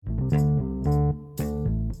Welcome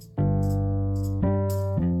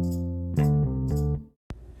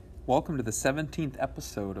to the 17th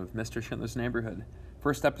episode of Mr. Schindler's Neighborhood.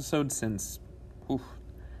 First episode since, I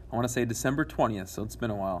want to say December 20th, so it's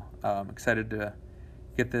been a while. I'm excited to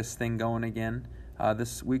get this thing going again.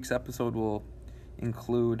 This week's episode will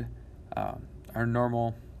include our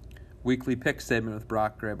normal weekly pick segment with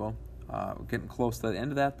Brock Grable. We're getting close to the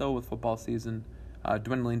end of that, though, with football season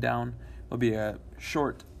dwindling down. There'll be a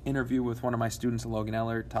short interview with one of my students, Logan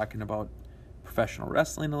Ellert, talking about professional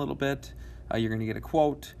wrestling a little bit. You're going to get a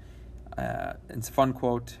quote. It's a fun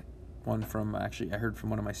quote, one from, I heard from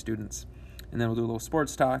one of my students. And then we'll do a little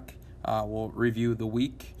sports talk. We'll review the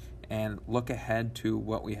week and look ahead to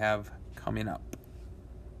what we have coming up.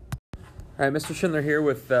 All right, Mr. Schindler here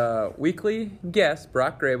with weekly guest,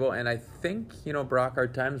 Brock Grable. And I think, Brock, our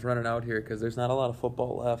time's running out here because there's not a lot of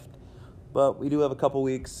football left. But we do have a couple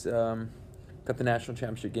weeks. Got the national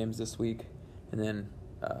championship games this week. And then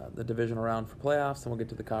the divisional round for playoffs, and we'll get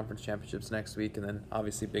to the conference championships next week, and then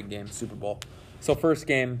obviously big game, Super Bowl. So first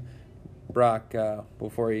game, Brock,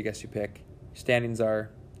 before you pick, standings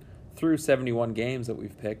are through 71 games that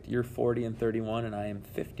we've picked. You're 40-31, and I am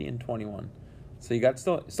 50-21. So you got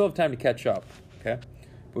still have time to catch up, okay?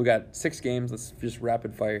 We got 6 games. Let's just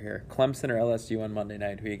rapid fire here. Clemson or LSU on Monday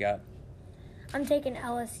night? Who you got? I'm taking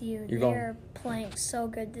LSU. They're playing so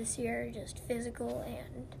good this year, just physical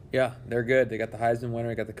and... Yeah, they're good. They got the Heisman winner.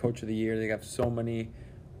 They got the Coach of the Year. They got so many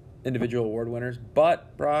individual award winners.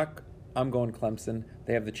 But, Brock, I'm going Clemson.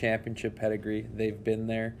 They have the championship pedigree. They've been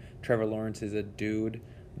there. Trevor Lawrence is a dude.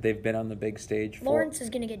 They've been on the big stage. Lawrence is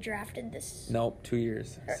going to get drafted this... Nope, 2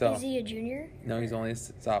 years. Is he a junior? No, he's only a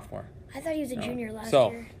sophomore. I thought he was a junior last year.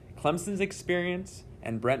 So, Clemson's experience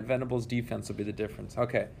and Brent Venables' defense will be the difference.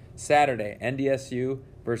 Okay. Saturday, NDSU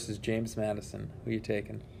versus James Madison. Who are you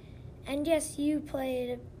taking? NDSU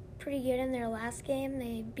played pretty good in their last game.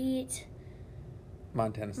 They beat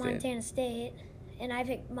Montana State, and I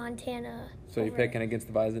picked Montana. So you're picking against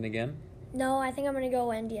the Bison again? No, I think I'm going to go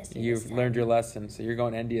NDSU. You've learned your lesson, so you're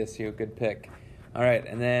going NDSU. Good pick. All right,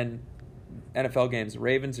 and then NFL games,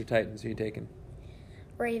 Ravens or Titans? Who are you taking?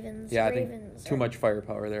 Ravens. Yeah, I think too much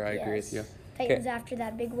firepower there. I agree with you. Titans after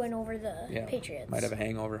that big win over the Patriots. Might have a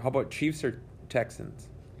hangover. How about Chiefs or Texans?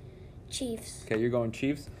 Chiefs. Okay, you're going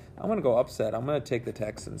Chiefs. I'm going to go upset. I'm going to take the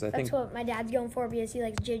Texans. That's what my dad's going for because he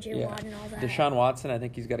likes J.J. Watt and all that. Deshaun Watson, I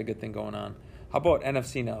think he's got a good thing going on. How about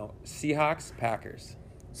NFC now? Seahawks, Packers?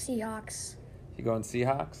 Seahawks. You going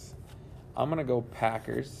Seahawks? I'm going to go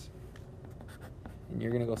Packers. And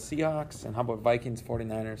you're going to go Seahawks. And how about Vikings,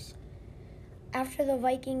 49ers? After the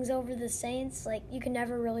Vikings over the Saints, you can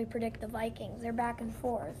never really predict the Vikings. They're back and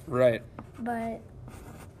forth. Right. But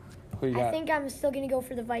who you got? I think I'm still going to go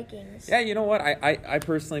for the Vikings. Yeah, you know what? I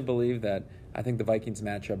personally believe that I think the Vikings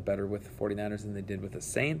match up better with the 49ers than they did with the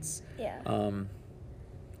Saints. Yeah.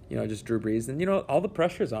 Just Drew Brees. And, all the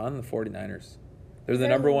pressure's on the 49ers. They're the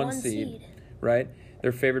number one seed, right?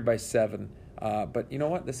 They're favored by 7. But you know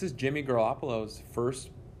what? This is Jimmy Garoppolo's first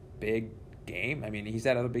big game. I mean, he's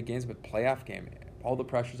had other big games, but playoff game. All the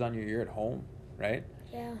pressure's on you. You're at home, right?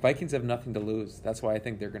 Yeah. Vikings have nothing to lose. That's why I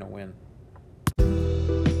think they're going to win.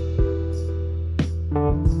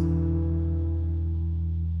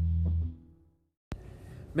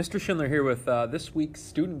 Mr. Schindler here with this week's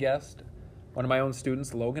student guest, one of my own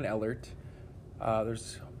students, Logan Ellert.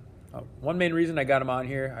 There's one main reason I got him on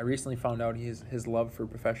here. I recently found out his love for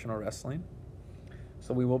professional wrestling.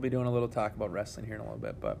 So we will be doing a little talk about wrestling here in a little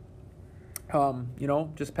bit, but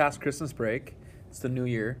just past Christmas break, it's the new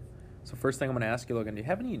year. So first thing I'm going to ask you, Logan, do you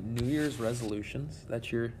have any New Year's resolutions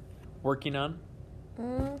that you're working on?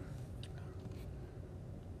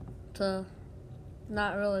 To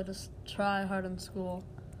not really, just try hard in school.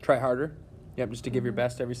 Try harder? Yep, just to give your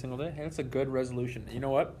best every single day? Hey, that's a good resolution. You know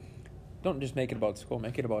what? Don't just make it about school.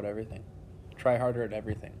 Make it about everything. Try harder at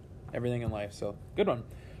everything. Everything in life. So, good one.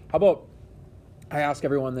 How about, I ask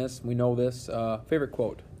everyone this. We know this. Favorite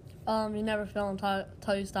quote? You never fail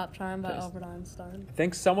until you stop trying by Albert Einstein. I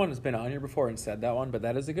think someone has been on here before and said that one, but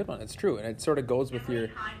that is a good one. It's true, and it sort of goes with your...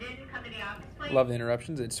 Love the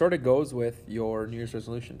interruptions. It sort of goes with your New Year's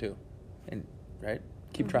resolution, too. And right?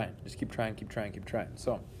 Keep trying. Just keep trying.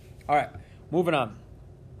 So, all right, moving on.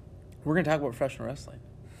 We're going to talk about professional wrestling.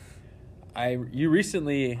 You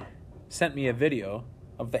recently sent me a video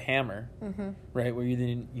of the Hammer, right, where you're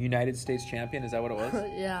the United States champion. Is that what it was?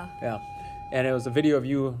 Yeah. Yeah. And it was a video of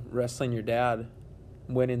you wrestling your dad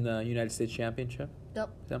winning the United States Championship? Yep.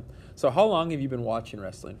 So how long have you been watching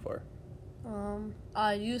wrestling for?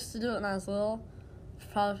 I used to do it when I was little,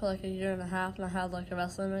 probably for like a year and a half, and I had like a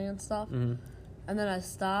wrestling ring and stuff. Mm-hmm. And then I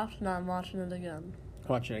stopped, and now I'm watching it again.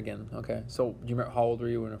 Watching it again. Okay. So, do you remember how old were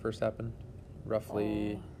you when it first happened?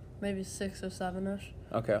 Roughly. Maybe 6 or 7-ish.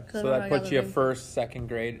 Okay. 'Cause I So remember that I got puts the you ring. first, second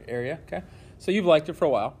grade area. Okay. So you've liked it for a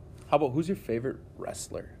while. How about who's your favorite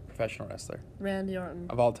wrestler, professional wrestler Randy Orton.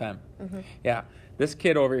 of all time? Mhm. Yeah. This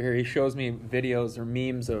kid over here, he shows me videos or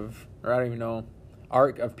memes of, or I don't even know,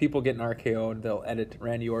 art of people getting RKO'd. They'll edit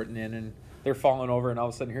Randy Orton in, and they're falling over, and all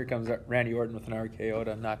of a sudden here comes Randy Orton with an RKO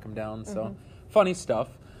to knock him down. So funny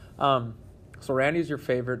stuff. So Randy's your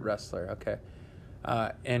favorite wrestler, okay?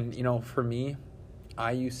 And you know, for me,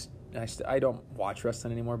 I don't watch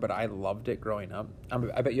wrestling anymore, but I loved it growing up.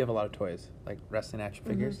 I bet you have a lot of toys, like wrestling action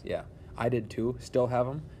figures. Yeah, I did too. Still have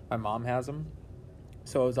them. My mom has them.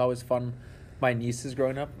 So it was always fun. My nieces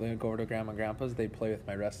growing up, they would go over to grandma and grandpa's. They'd play with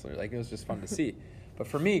my wrestler. Like, it was just fun to see. But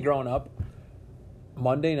for me, growing up,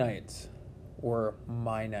 Monday nights were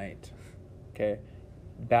my night. Okay,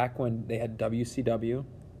 back when they had WCW.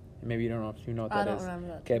 Maybe you don't know if you know what that is. I don't remember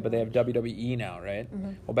that. Okay, but they have WWE now, right?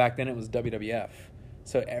 Well, back then it was WWF.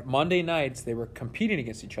 So at Monday nights, they were competing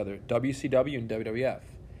against each other, WCW and WWF.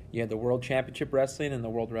 You had the World Championship Wrestling and the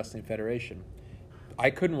World Wrestling Federation. I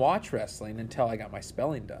couldn't watch wrestling until I got my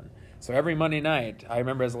spelling done. So every Monday night, I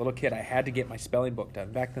remember as a little kid, I had to get my spelling book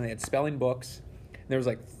done. Back then they had spelling books. And there was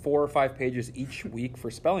like 4 or 5 pages each week for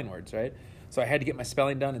spelling words, right? So I had to get my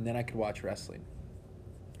spelling done, and then I could watch wrestling.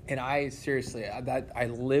 And I seriously, I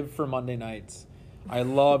live for Monday nights. I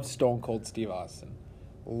loved Stone Cold Steve Austin.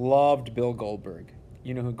 Loved Bill Goldberg.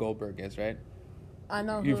 You know who Goldberg is, right? I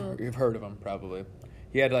know You've heard of him, probably.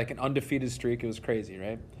 He had like an undefeated streak. It was crazy,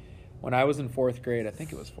 right? When I was in 4th grade, I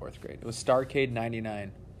think it was 4th grade, it was Starrcade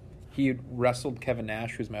 99. He wrestled Kevin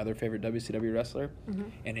Nash, who's my other favorite WCW wrestler,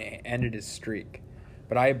 and it ended his streak.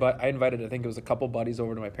 But I invited, I think it was a couple buddies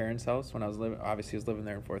over to my parents' house when I was living. Obviously, I was living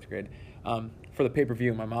there in 4th grade for the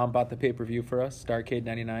pay-per-view. My mom bought the pay-per-view for us, Starrcade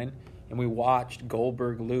 99, and we watched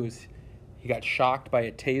Goldberg lose. He got shocked by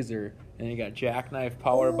a taser, and he got jackknife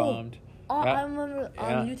power bombed. Oh, Yeah. I remember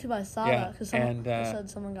on YouTube I saw that because someone said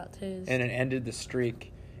someone got tased. And it ended the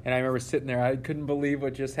streak. And I remember sitting there. I couldn't believe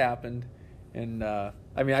what just happened. And, I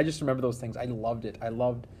mean, I just remember those things. I loved it. I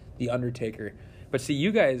loved The Undertaker. But see,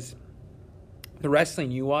 you guys, the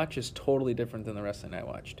wrestling you watch is totally different than the wrestling I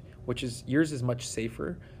watched, which is, yours is much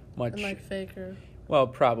safer, much... And like faker. Well,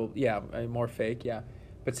 probably, yeah, more fake, yeah.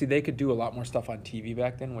 But see, they could do a lot more stuff on TV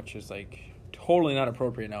back then, which is, like, totally not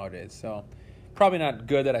appropriate nowadays. So, probably not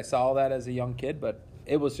good that I saw all that as a young kid, but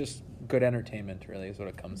it was just good entertainment, really, is what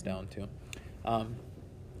it comes down to.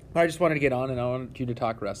 But I just wanted to get on, and I wanted you to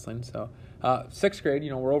talk wrestling. So, 6th grade, you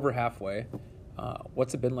know, we're over halfway.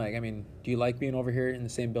 What's it been like? I mean, do you like being over here in the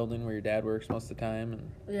same building where your dad works most of the time?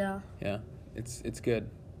 And Yeah. yeah, it's good.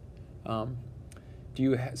 So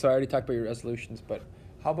I already talked about your resolutions, but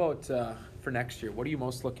how about for next year? What are you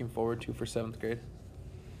most looking forward to for 7th grade?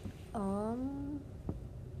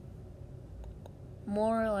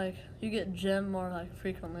 More like you get gym more like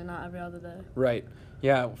frequently, not every other day. Right.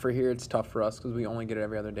 Yeah, for here it's tough for us because we only get it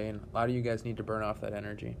every other day, and a lot of you guys need to burn off that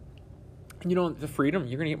energy. And you know, the freedom,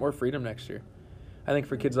 you're going to get more freedom next year. I think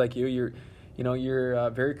for kids like you, you're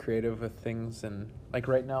very creative with things, and like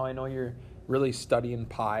right now I know you're really studying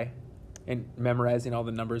pi and memorizing all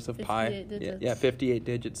the numbers of pi. 58 digits. Yeah, 58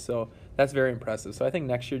 digits. So that's very impressive. So I think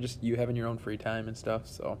next year just you having your own free time and stuff.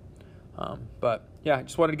 So, but yeah, I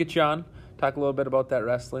just wanted to get you on, talk a little bit about that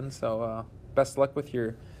wrestling. So best of luck with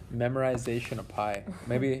your memorization of pi.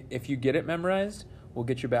 Maybe if you get it memorized, we'll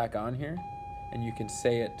get you back on here, and you can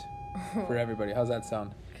say it for everybody. How's that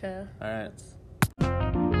sound? Okay. All right.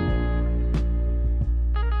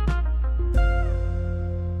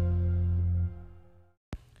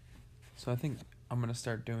 So I think I'm going to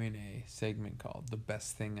start doing a segment called The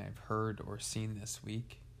Best Thing I've Heard or Seen This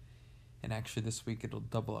Week. And actually this week it'll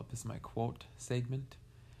double up as my quote segment.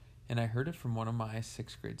 And I heard it from one of my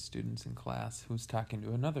 6th grade students in class who was talking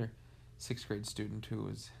to another 6th grade student who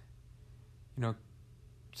was,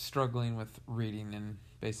 struggling with reading, and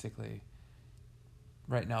basically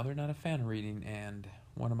right now they're not a fan of reading. And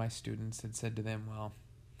one of my students had said to them, well,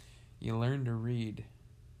 you learn to read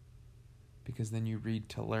because then you read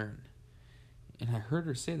to learn. And I heard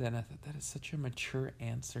her say that, and I thought that is such a mature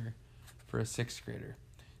answer for a 6th grader.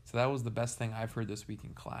 So that was the best thing I've heard this week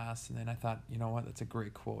in class. And then I thought, you know what, that's a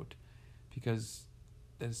great quote, because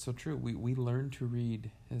that is so true. We learn to read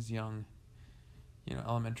as young,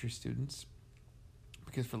 elementary students,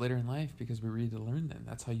 because for later in life, because we read to learn then.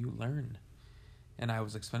 That's how you learn. And I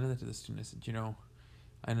was explaining that to the student. I said,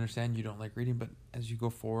 I understand you don't like reading, but as you go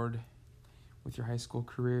forward with your high school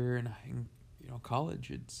career and college,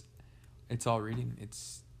 it's all reading.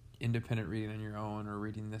 It's independent reading on your own, or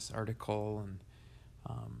reading this article, and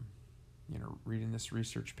reading this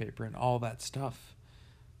research paper and all that stuff.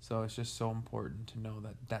 So it's just so important to know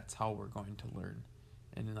that that's how we're going to learn.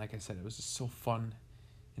 And then, like I said, it was just so fun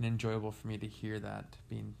and enjoyable for me to hear that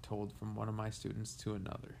being told from one of my students to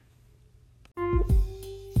another.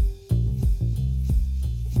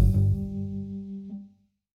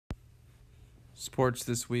 Sports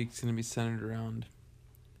this week is going to be centered around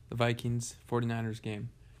the Vikings 49ers game,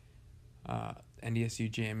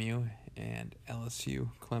 NDSU JMU, and LSU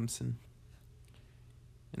Clemson.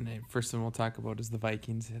 And the first one we'll talk about is the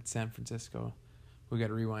Vikings at San Francisco. We got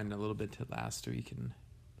to rewind a little bit to last week and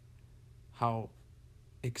how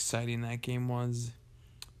exciting that game was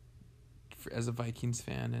as a Vikings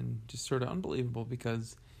fan, and just sort of unbelievable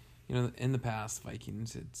because, in the past,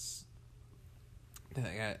 Vikings, it's,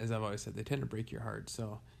 as I've always said, they tend to break your heart.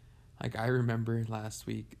 So, I remember last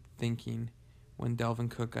week thinking when Dalvin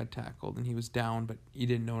Cook got tackled and he was down, but he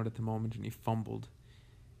didn't know it at the moment and he fumbled.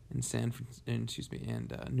 And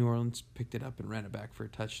New Orleans picked it up and ran it back for a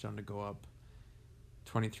touchdown to go up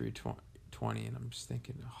 23-20, and I'm just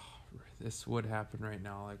thinking, this would happen right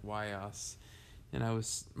now. Why us? And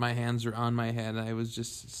my hands were on my head. I was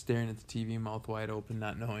just staring at the TV, mouth wide open,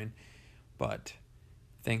 not knowing. But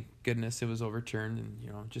thank goodness it was overturned,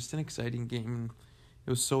 and just an exciting game. And it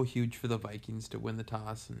was so huge for the Vikings to win the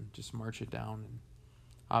toss and just march it down. And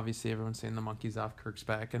obviously, everyone's saying the monkey's off Kirk's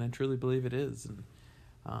back, and I truly believe it is. And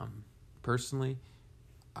personally,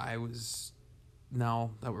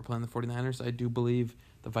 now that we're playing the 49ers, I do believe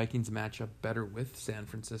the Vikings match up better with San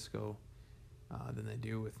Francisco than they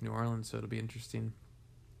do with New Orleans, so it'll be interesting.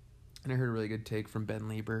 And I heard a really good take from Ben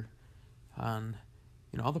Lieber on,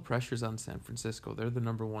 all the pressure's on San Francisco. They're the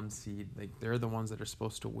number one seed. They're the ones that are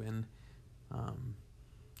supposed to win. And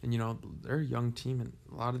they're a young team, and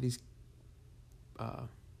a lot of these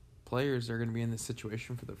players are going to be in this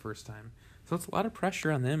situation for the first time. So it's a lot of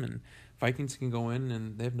pressure on them, and Vikings can go in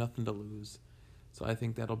and they have nothing to lose. So I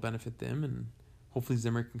think that'll benefit them, and hopefully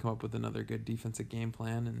Zimmer can come up with another good defensive game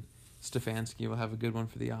plan, and Stefanski will have a good one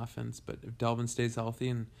for the offense. But if Dalvin stays healthy,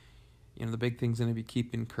 and the big thing's going to be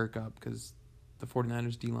keeping Kirk up, because the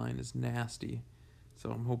 49ers D-line is nasty. So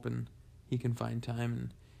I'm hoping he can find time.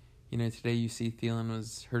 And today you see Thielen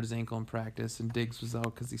was hurt his ankle in practice, and Diggs was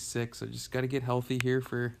out because he's sick. So just got to get healthy here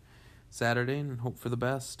for Saturday and hope for the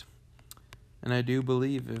best. And I do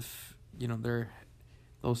believe if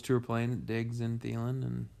those two are playing, Diggs and Thielen,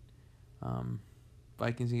 and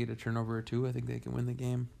Vikings can get a turnover or two, I think they can win the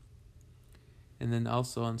game. And then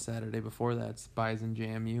also on Saturday before that, it's Bison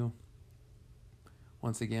JMU.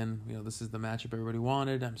 Once again, this is the matchup everybody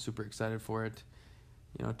wanted. I'm super excited for it.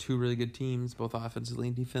 Two really good teams, both offensively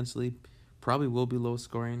and defensively. Probably will be low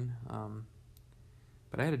scoring.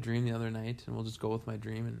 But I had a dream the other night, and we'll just go with my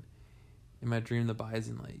dream. And in my dream, the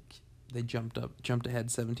Bison, they jumped ahead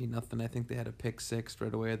 17-0. I think they had a pick six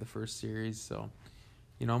right away at the first series. So,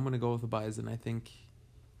 I'm going to go with the Bison. I think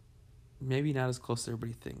maybe not as close as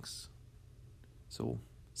everybody thinks. So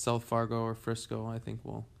South Fargo or Frisco, I think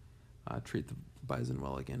will treat the Bison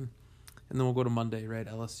well again. And then we'll go to Monday, right?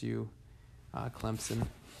 LSU, Clemson.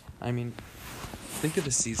 I mean, think of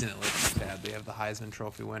the season it looks bad. They have the Heisman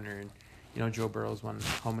Trophy winner, and Joe Burrow's won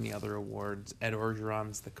how many other awards? Ed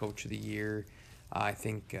Orgeron's the Coach of the Year. I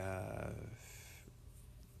think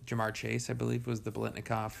Jamar Chase, I believe, was the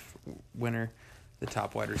Biletnikoff winner, the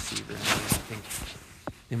top wide receiver. And I think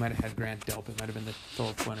they might have had Grant Delp. It might have been the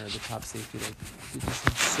Phillips winner, the top safety. They just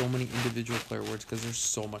have so many individual player awards because there's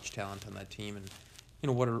so much talent on that team.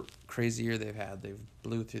 And what a crazy year they've had. They've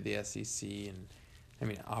blew through the SEC. And,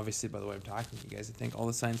 obviously, by the way I'm talking to you guys, I think all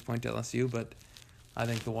the signs point to LSU. But I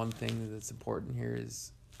think the one thing that's important here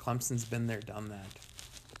is Clemson's been there, done that.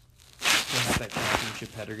 They have that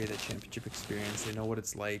championship pedigree, that championship experience. They know what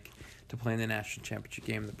it's like to play in the national championship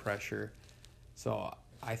game, the pressure. So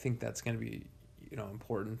I think that's going to be,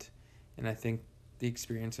 important. And I think the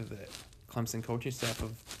experience of the Clemson coaching staff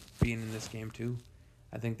of being in this game too.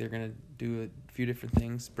 I think they're going to do a few different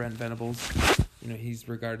things. Brent Venables, he's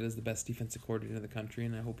regarded as the best defensive coordinator in the country,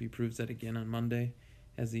 and I hope he proves that again on Monday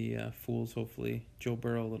as he fools, hopefully, Joe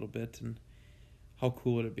Burrow a little bit. And how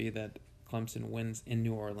cool would it be that Clemson wins in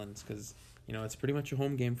New Orleans? Because, it's pretty much a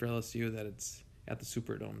home game for LSU that it's at the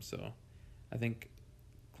Superdome. So I think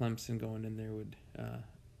Clemson going in there would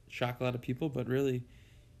shock a lot of people, but really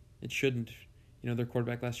it shouldn't. Their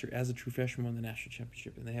quarterback last year as a true freshman won the national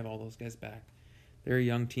championship, and they have all those guys back. They're a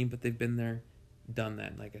young team, but they've been there, done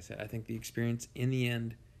that. Like I said, I think the experience in the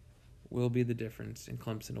end will be the difference, and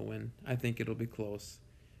Clemson will win. I think it'll be close,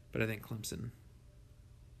 but I think Clemson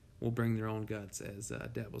will bring their own guts, as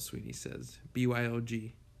Dabo Swinney says.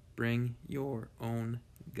 BYOG, bring your own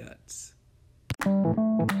guts.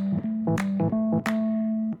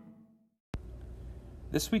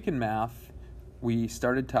 this week in math, we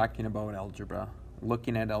started talking about algebra,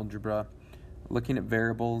 looking at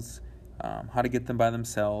variables, how to get them by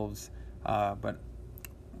themselves, but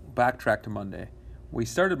backtrack to Monday. We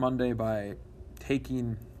started Monday by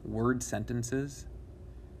taking word sentences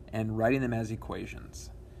and writing them as equations,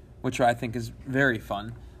 which I think is very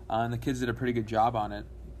fun. And the kids did a pretty good job on it.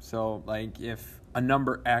 So, like, if a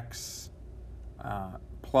number x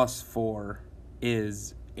plus 4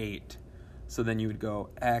 is 8, so then you would go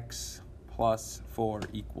x plus 4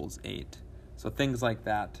 equals 8. So things like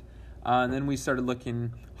that. And then we started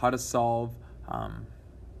looking how to solve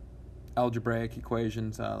algebraic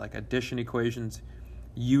equations, like addition equations,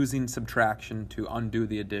 using subtraction to undo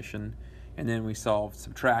the addition. And then we solved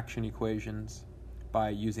subtraction equations by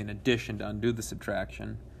using addition to undo the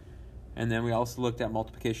subtraction. And then we also looked at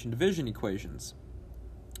multiplication division equations.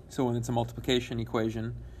 So when it's a multiplication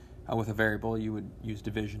equation with a variable, you would use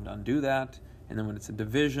division to undo that. And then when it's a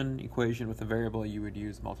division equation with a variable, you would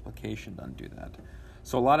use multiplication to undo that.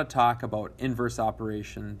 So a lot of talk about inverse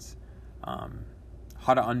operations,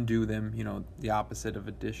 how to undo them, the opposite of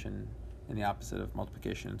addition and the opposite of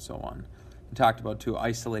multiplication and so on. We talked about, too,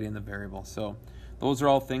 isolating the variable. So those are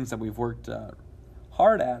all things that we've worked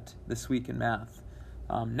hard at this week in math.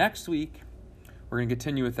 Next week, we're going to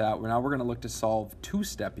continue with that. Now we're going to look to solve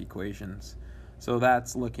two-step equations. So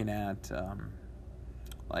that's looking at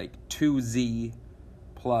like 2z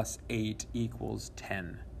plus 8 equals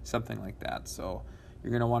 10, something like that. So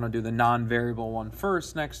you're going to want to do the non-variable one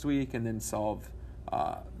first next week and then solve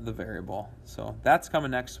the variable. So that's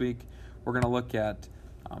coming next week. We're going to look at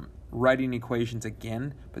writing equations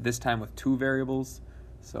again, but this time with two variables.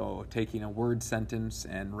 So taking a word sentence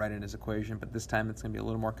and writing it as equation, but this time it's going to be a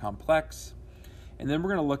little more complex. And then we're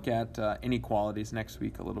going to look at inequalities next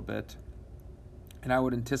week a little bit. And I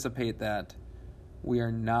would anticipate that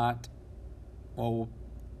we'll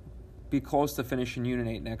be close to finishing Unit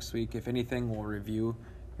 8 next week. If anything, we'll review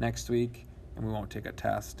next week, and we won't take a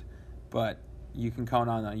test. But you can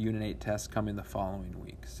count on a Unit 8 test coming the following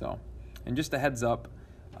week. So, and just a heads up,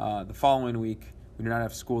 the following week, we do not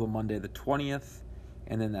have school the Monday the 20th,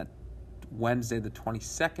 and then that Wednesday the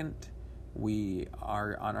 22nd, we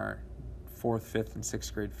are on our 4th, 5th, and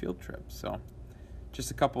 6th grade field trip. So just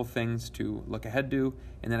a couple of things to look ahead to.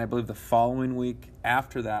 And then I believe the following week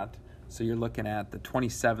after that, so you're looking at the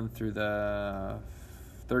 27th through the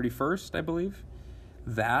 31st, I believe,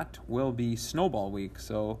 that will be Snowball Week.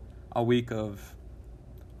 So a week of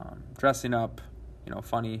dressing up,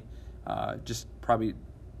 funny, just probably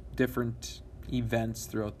different events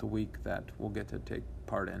throughout the week that we'll get to take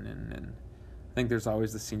part in. And I think there's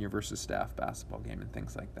always the senior versus staff basketball game and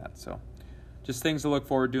things like that. So just things to look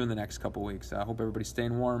forward to in the next couple weeks. I hope everybody's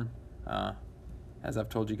staying warm. As I've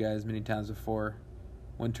told you guys many times before,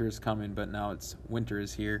 winter is coming, but now winter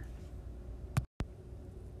is here.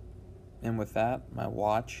 And with that, my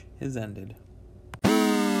watch is ended.